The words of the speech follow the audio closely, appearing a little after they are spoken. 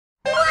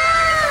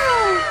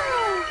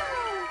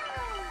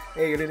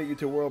Hey, good internet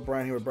YouTube world.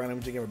 Brian here with Brian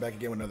Imaging, and we're back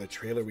again with another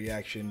trailer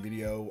reaction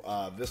video.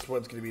 This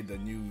one's going to be the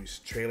new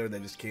trailer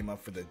that just came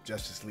up for the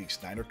Justice League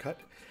Snyder cut.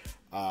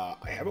 I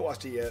haven't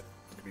watched it yet.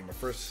 It's going to be my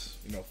first,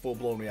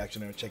 full-blown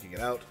reaction and checking it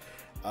out.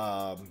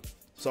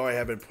 Sorry I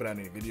haven't put out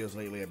any videos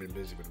lately. I've been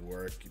busy with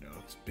work.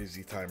 It's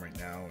busy time right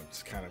now.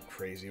 It's kind of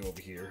crazy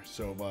over here.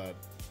 So,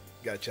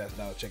 got a chance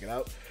now to check it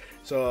out.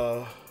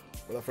 So,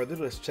 without further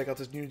ado, let's check out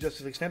this new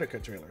Justice League Snyder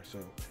cut trailer. So,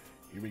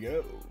 here we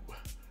go.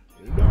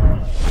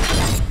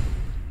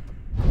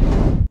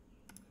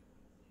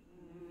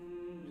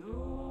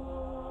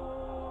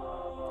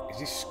 Is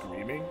he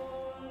screaming?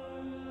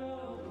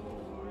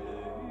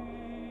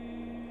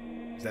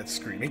 Is that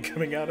screaming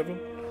coming out of him?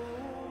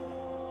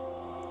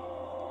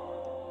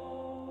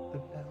 The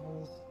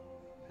devil's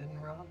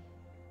been robbed.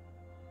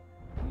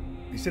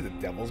 You said the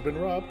devil's been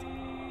robbed?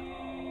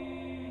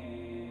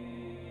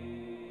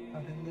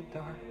 Out in the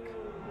dark,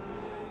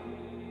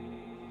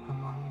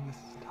 among the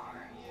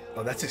stars.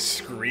 Oh, that's his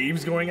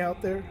screams going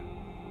out there?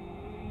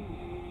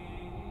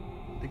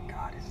 The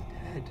god is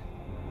dead.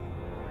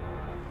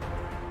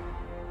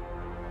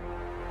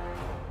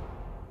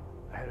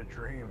 I had a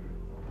dream.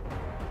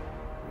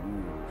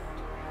 Ooh.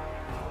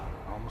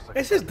 Almost like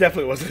This just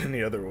definitely wasn't in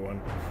the other one.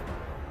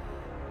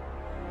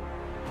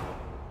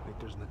 like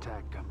there's an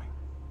attack coming.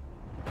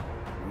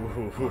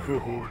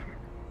 Ooh.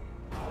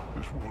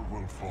 This world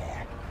will fall.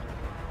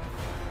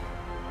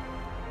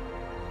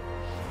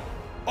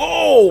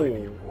 Oh! I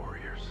need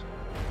warriors.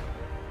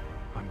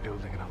 I'm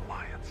building an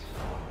alliance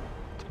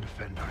to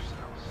defend ourselves.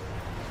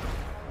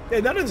 Yeah,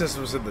 none of this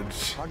was in the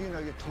How do you know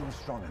your team's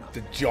strong enough?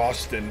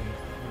 Jostin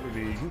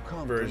movie You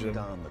can't version.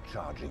 bring down the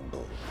charging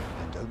bull,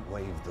 and don't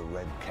wave the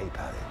red cape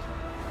at it.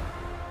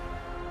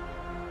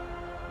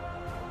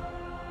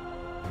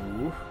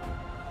 Ooh.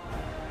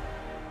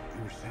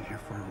 You were sent here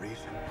for a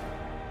reason.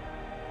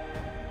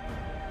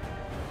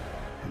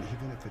 And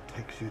even if it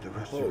takes you the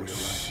rest of your Oh life,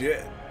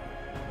 shit.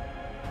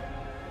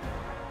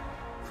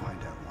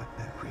 find out what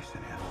that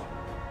reason is.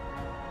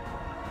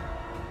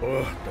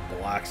 Oh, the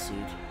black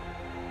suit.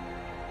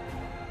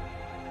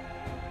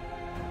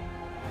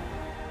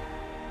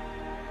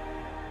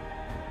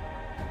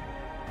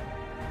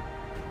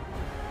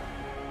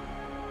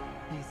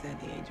 They said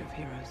the age of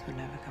heroes would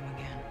never come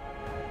again.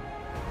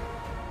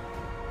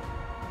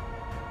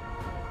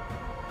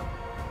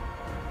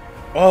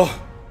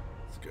 Oh,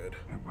 it's good.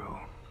 It will.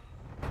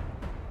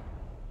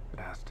 It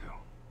has to.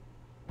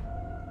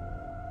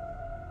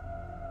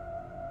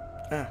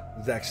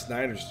 Zack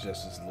Snyder's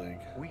Justice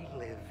League. We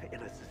live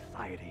in a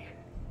society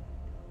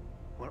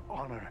where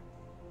honor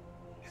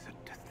is a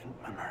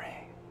distant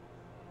memory.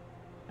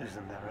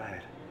 Isn't that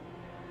right?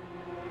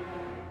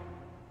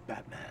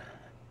 Batman.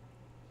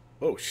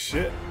 Oh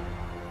shit.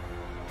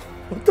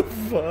 What the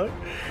fuck?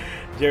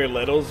 Jared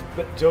Leto's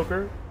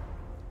Joker?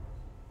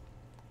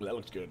 That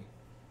looks good.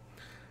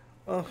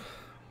 Oh,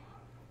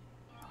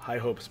 high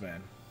hopes,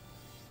 man.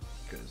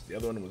 Because the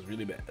other one was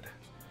really bad.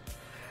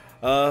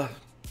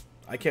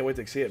 I can't wait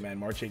to see it, man.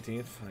 March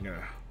 18th. I'm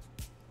gonna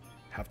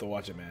have to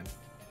watch it, man.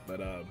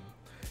 But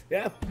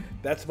yeah,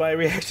 that's my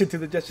reaction to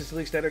the Justice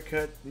League Snyder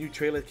cut. New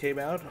trailer came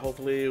out.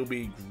 Hopefully, it'll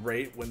be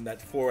great when that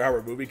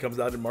 4-hour movie comes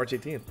out in March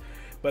 18th.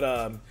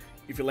 But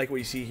if you like what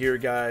you see here,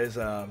 guys,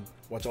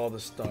 watch all the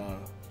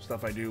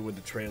stuff I do with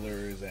the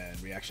trailers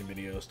and reaction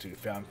videos to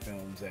fan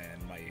films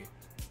and my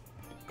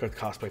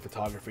cosplay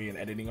photography and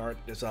editing art.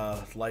 Just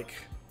like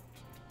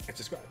and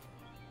subscribe.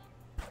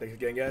 Thanks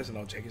again, guys, and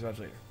I'll check you out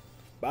later.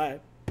 Bye.